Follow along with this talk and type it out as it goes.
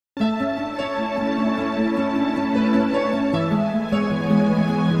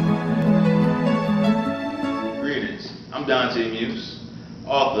dontaetmuse,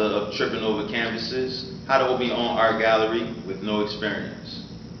 author of Tripping Over Canvases, How to Open Your Own Art Gallery with No Experience,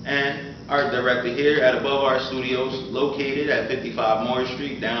 and art director here at Above Art Studios, located at 55 Moore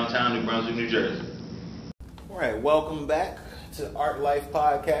Street, downtown New Brunswick, New Jersey. All right, welcome back to Art Life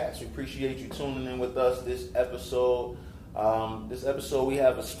Podcast. We appreciate you tuning in with us this episode. We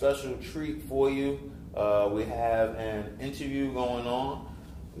have a special treat for you. We have an interview going on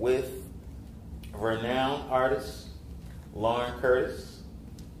with renowned artist Lauren Curtis.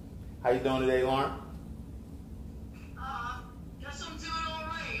 How you doing today, Lauren? Guess I'm doing all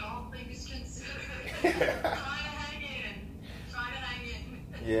right, all things considered. Trying to hang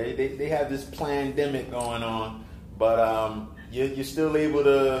in. Yeah, they have this pandemic going on, but you're still able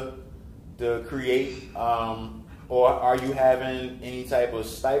to create. Or are you having any type of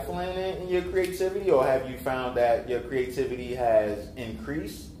stifling in your creativity, or have you found that your creativity has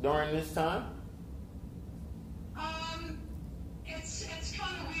increased during this time? It's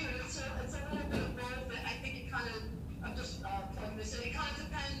kind of weird. It's a little bit of both. But I think it kind of, I'm just putting this in. It kind of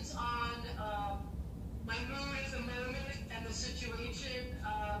depends on my mood at the moment and the situation.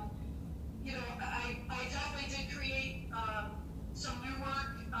 I definitely did create some new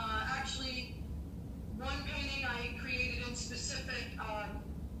work. Actually, one painting I created in specific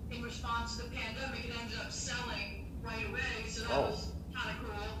in response to the pandemic. It ended up selling right away, so that was kind of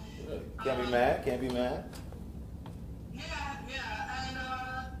cool. Can't be mad. Yeah, and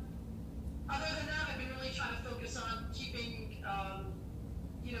other than that, I've been really trying to focus on keeping,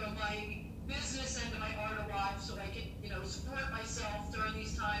 my business and my art alive, so I can, support myself during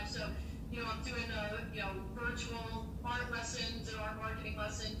these times. So, I'm doing, virtual art lessons and art marketing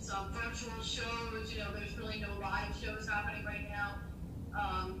lessons, virtual shows. There's really no live shows happening right now.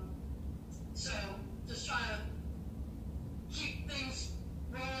 So just trying to keep things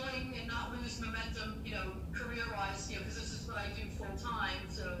rolling and not lose momentum, career-wise, because this is what I do full-time.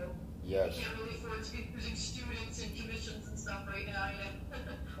 So yes. I can't really afford to be losing students and commissions and stuff right now.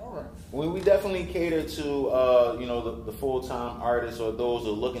 All right. We definitely cater to the full-time artists or those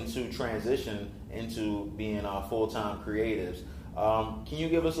who are looking to transition into being full-time creatives. Can you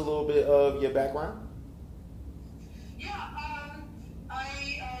give us a little bit of your background? Yeah, I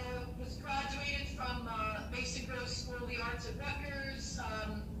was graduated from Mason Gross School of the Arts at Rutgers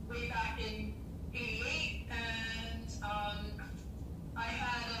way back in '88, and I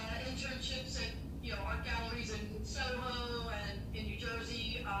had internships at art galleries in Soho and in New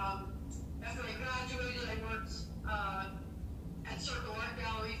Jersey. After I graduated, I worked at Circle Art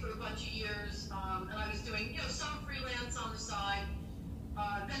Gallery for a bunch of years, and I was doing some freelance on the side.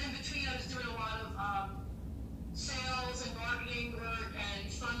 Then in between, I was doing a lot of sales and marketing work and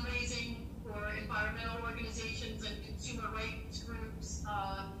fundraising for environmental organizations and consumer rights groups.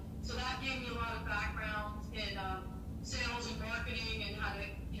 So that gave me a lot of background in sales and marketing and how to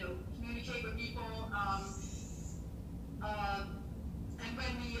communicate with people. And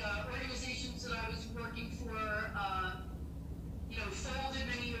when the organizations that I was working for folded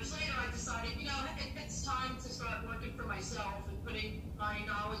many years later, I decided it's time to start working for myself and putting my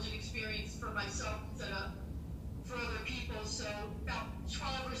knowledge and experience for myself instead of for other people. So about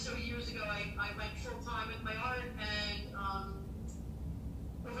 12 or so years ago, I went full-time with my art, and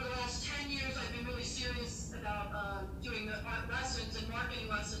over the last 10 years, I've been really serious about doing the art lessons and marketing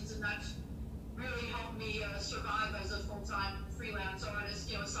lessons, and that's really helped me survive as a full-time freelance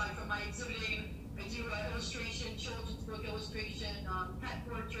artist. Aside from my exhibiting, I do illustration, children's book illustration, pet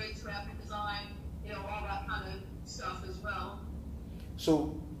portraits, graphic design, all that kind of stuff as well.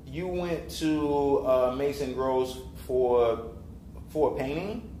 So you went to Mason Gross for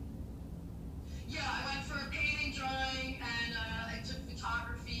painting? Yeah, I went for painting, drawing, and I took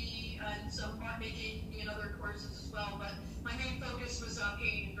photography and some art making and other courses as well. But my main focus was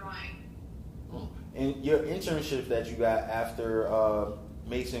painting and drawing. And your internships that you got after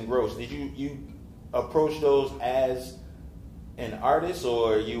Mason Gross, did you approach those as an artist,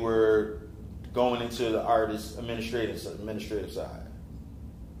 or you were going into the artist administrative side?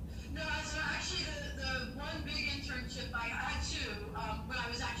 No, so actually the one big internship I had two when I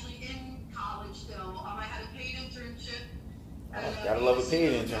was actually in college still. I had a paid internship. Gotta love a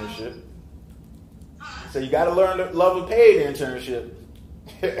paid internship. So you gotta learn to love a paid internship.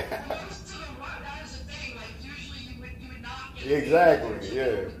 Most of them were. That was the thing. Like usually you would not get exactly.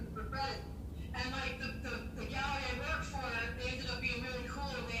 Yeah. And like the gallery I worked for, they ended up being really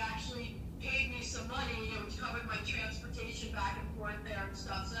cool. They actually paid me some money, which covered my transportation back and forth there and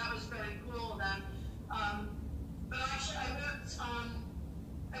stuff. So that was very cool of them. But actually, I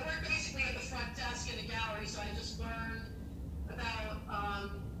worked basically at the front desk in the gallery, so I just learned about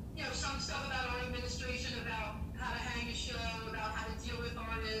some stuff about art administration, about how to hang a show.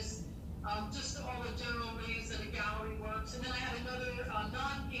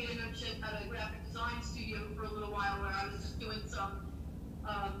 non-paid internship at a graphic design studio for a little while, where I was just doing some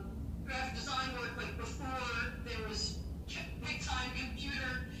graphic design work, like before there was big time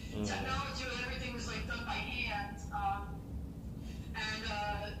computer technology, where everything was like done by hand. And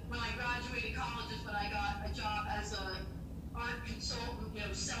when I graduated college is when I got a job as a art consultant, you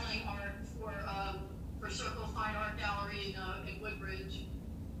know, selling art for Circle Fine Art Gallery in Woodbridge.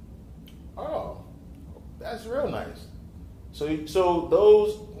 Oh, that's real nice. So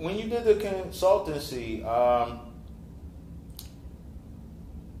those, when you did the consultancy,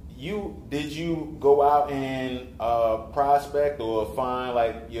 did you go out and prospect or find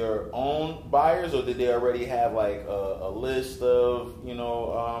like your own buyers, or did they already have like a list of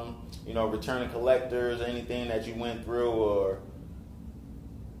returning collectors, anything that you went through, or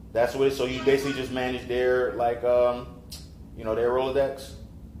that's what it? So you basically just managed their like their Rolodex.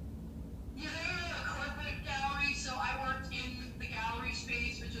 Yeah, they're a corporate gallery, so I worked in the gallery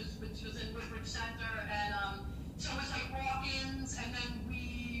space, which was in Woodbridge Center, and so it was like walk-ins, and then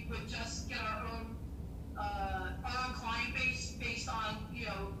we would just get our own client base based on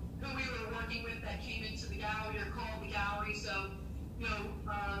who we were working with that came into the gallery or called the gallery. So you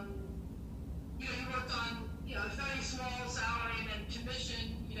worked on a very small salary and then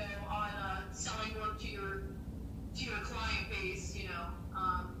commission on selling work to your client base.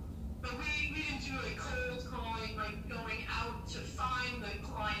 But we didn't do a cold calling, like going out to find the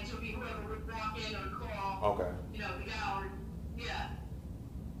clients. It would be whoever would walk in or call. Okay. The gallery. Yeah.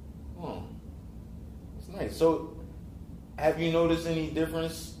 That's nice. So, have you noticed any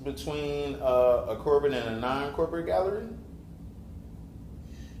difference between a corporate and a non-corporate gallery?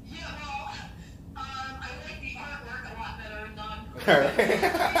 Yeah, well, I like the artwork a lot better in non-corporate.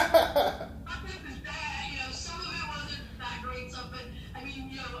 Some of it wasn't that great stuff, but I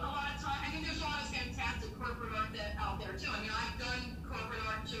mean, a lot of time. I mean, there's a lot of fantastic corporate art out there too. I mean, I've done corporate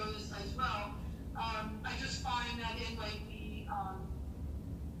art shows as well. I just find that in like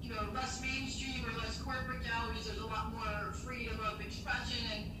the less mainstream or less corporate galleries, there's a lot more freedom of expression,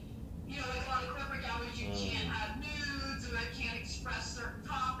 and like a lot of corporate galleries, you can't have nudes, or they can't express certain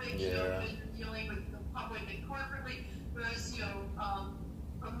topics. Yeah. Because you're dealing with the public and corporately, whereas a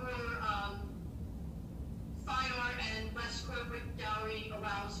more fine art and less corporate gallery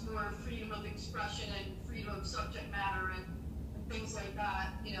allows more freedom of expression and freedom of subject matter and things like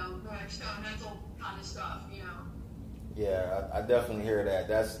that. More experimental kind of stuff. Yeah, I definitely hear that.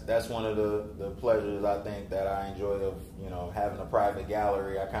 That's one of the pleasures I think that I enjoy of having a private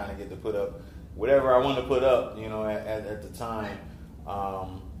gallery. I kind of get to put up whatever I want to put up, at the time.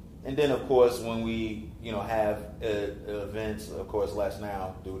 And then of course when we have events, of course less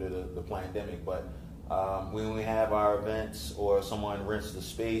now due to the pandemic, but when we have our events or someone rents the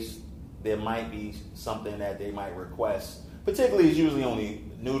space, there might be something that they might request. Particularly, it's usually only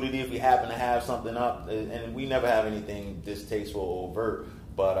nudity if we happen to have something up, and we never have anything distasteful or overt.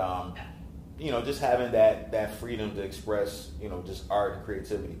 But just having that freedom to express, just art and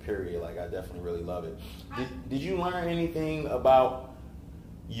creativity. Period. Like I definitely really love it. Did you learn anything about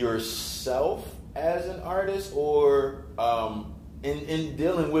yourself as an artist, or in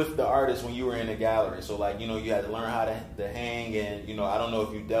dealing with the artist when you were in the gallery? So like you had to learn how to hang, and I don't know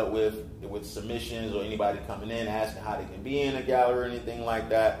if you dealt with submissions or anybody coming in asking how they can be in a gallery or anything like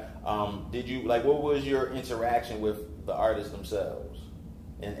that. Did you what was your interaction with the artists themselves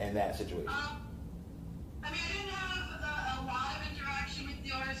in that situation? I mean, I didn't have a lot of interaction with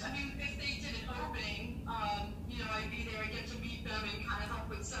the artists. I mean, if they did an opening, I'd be there, I'd get to meet them and kind of help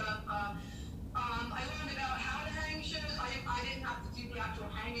with setup. I learned about how to hang shows. I didn't have to do the actual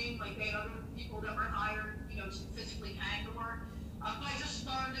hanging, like they had other people that were hired, to physically hang the work. But I just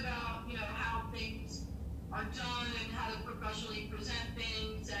learned about, how things are done and how to professionally present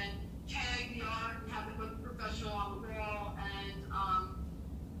things and tag the art and have it look professional on the wall. And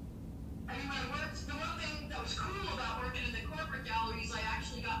I mean, when I worked, the one thing that was cool about working in the corporate galleries, I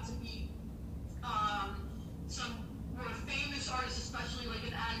actually got to meet some more famous artists, especially like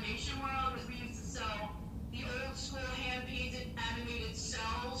in animation world, because we used to sell the old school hand-painted animated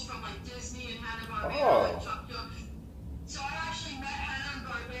cells from like Disney and Hanna-Barbera and Chuck Jones. So I actually met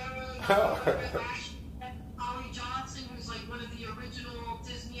Hanna-Barbera, and Ollie Johnson, who's like one of the original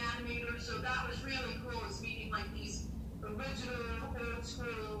Disney animators. So that was really cool, was meeting like these original old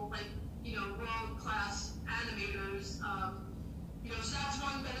school, like, world-class animators. So that's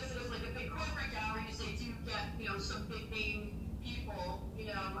one benefit of like a big corporate gallery, is they do get, some big name people,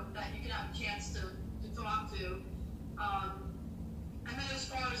 that you can have a chance to talk to. And then as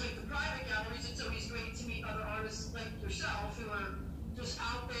far as like the private galleries, it's always great to meet other artists like yourself who are just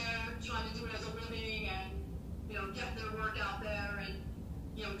out there trying to do it as a living and, get their work out there. And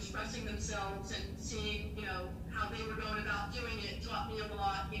expressing themselves and seeing, how they were going about doing it taught me a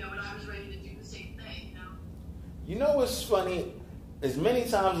lot, when I was ready to do the same thing, You know what's funny? As many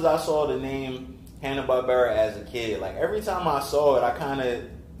times as I saw the name Hanna-Barbera as a kid, like every time I saw it, I kind of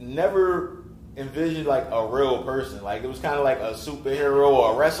never envisioned like a real person. Like it was kind of like a superhero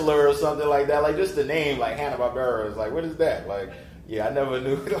or a wrestler or something like that. Like just the name, like Hanna-Barbera, is like, what is that? Like, yeah, I never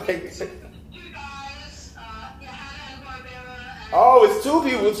knew. Like, Two guys, Hannah and Barbera. And oh, it's two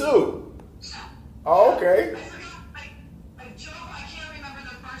people too. Oh, okay. I forgot, I joke, I can't remember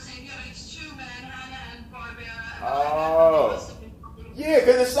their first name. Yeah, but it's two men, Hannah and Barbera. Oh. Yeah,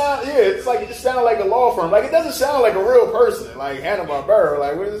 because it sounded like a law firm. Like it doesn't sound like a real person. Like Hanna-Barbera.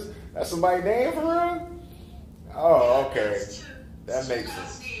 Like what is that's somebody's name for real? Oh, okay. That makes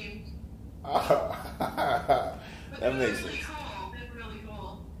sense. That makes sense. Cool. They're really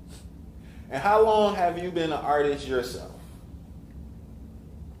cool. And how long have you been an artist yourself?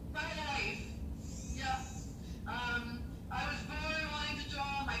 My life. Yeah. I was born wanting to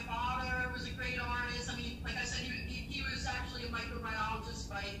draw. My father was a great artist. I mean, like I said, he was actually a microbiologist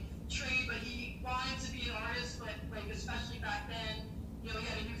by trade, but he wanted to be an artist. But like especially back then, he had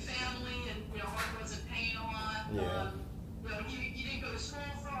a new family, and art wasn't paying a lot. Yeah. He didn't go to school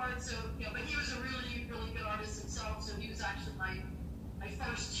for art, so but he was a really, really good artist himself. So he was actually my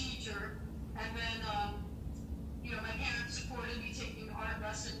first teacher. And then my parents supported me taking art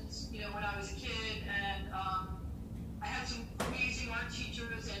lessons, when I was a kid, and I had some amazing art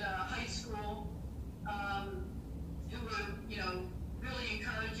teachers in high school who were, really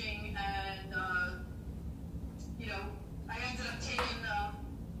encouraging, and I ended up taking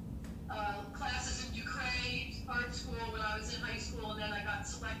classes in Ducray art school when I was in high school, and then I got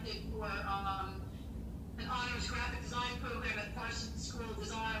selected for an honors graphic design program at Parsons School of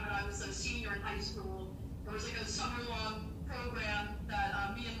Design when I was a senior in high school. It was like a summer-long program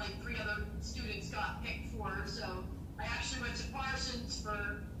that me and like 3 other students got picked for. So I actually went to Parsons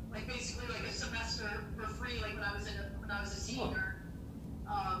for like basically like a semester for free, like when I was a senior.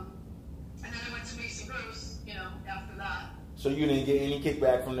 And then I went to Mason Gross, after that. So you didn't get any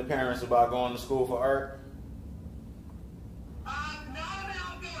kickback from the parents about going to school for art? Not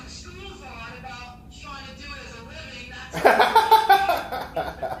about going to school for art, about trying to do it as a living. That's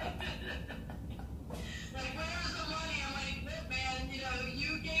like, where's the money? I'm like, look, man,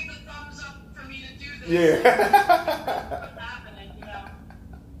 you gave the thumbs up for me to do this. Yeah. What's happening,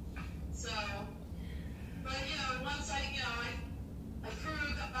 So, but once I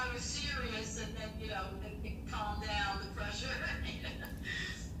proved that I was serious, and then it calmed down the pressure.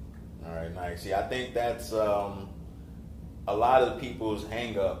 All right, nice. Yeah, I think that's a lot of people's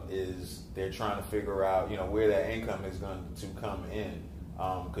hang up is they're trying to figure out, where that income is going to come in.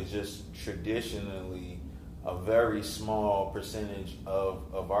 Because just traditionally, a very small percentage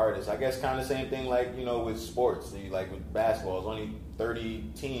of artists, I guess kind of same thing like, with sports, like with basketball, it's only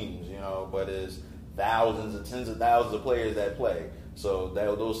 30 teams, but it's thousands and tens of thousands of players that play. So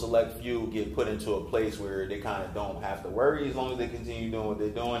those select few get put into a place where they kind of don't have to worry. As long as they continue doing what they're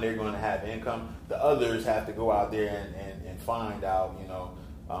doing, they're going to have income. The others have to go out there and find out,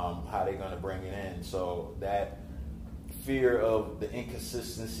 how they're going to bring it in. So that fear of the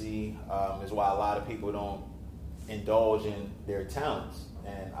inconsistency is why a lot of people don't indulge in their talents.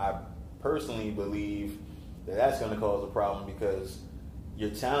 And I personally believe that that's going to cause a problem because your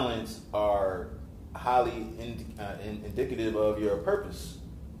talents are highly indicative of your purpose.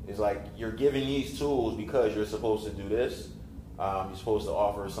 It's like you're given these tools because you're supposed to do this. You're supposed to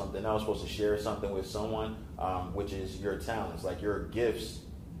offer something else, supposed to share something with someone, which is your talents. Like your gifts,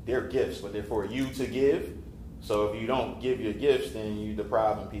 they're gifts, but they're for you to give. So if you don't give your gifts, then you're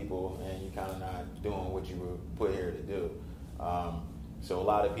depriving people and you're kind of not doing what you were put here to do. So a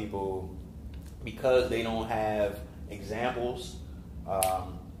lot of people, because they don't have examples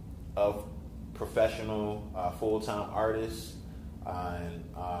of professional full-time artists and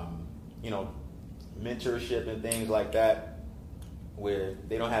mentorship and things like that, where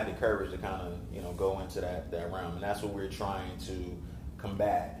they don't have the courage to kind of go into that realm, and that's what we're trying to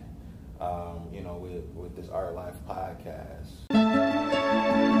combat with this Art Life podcast.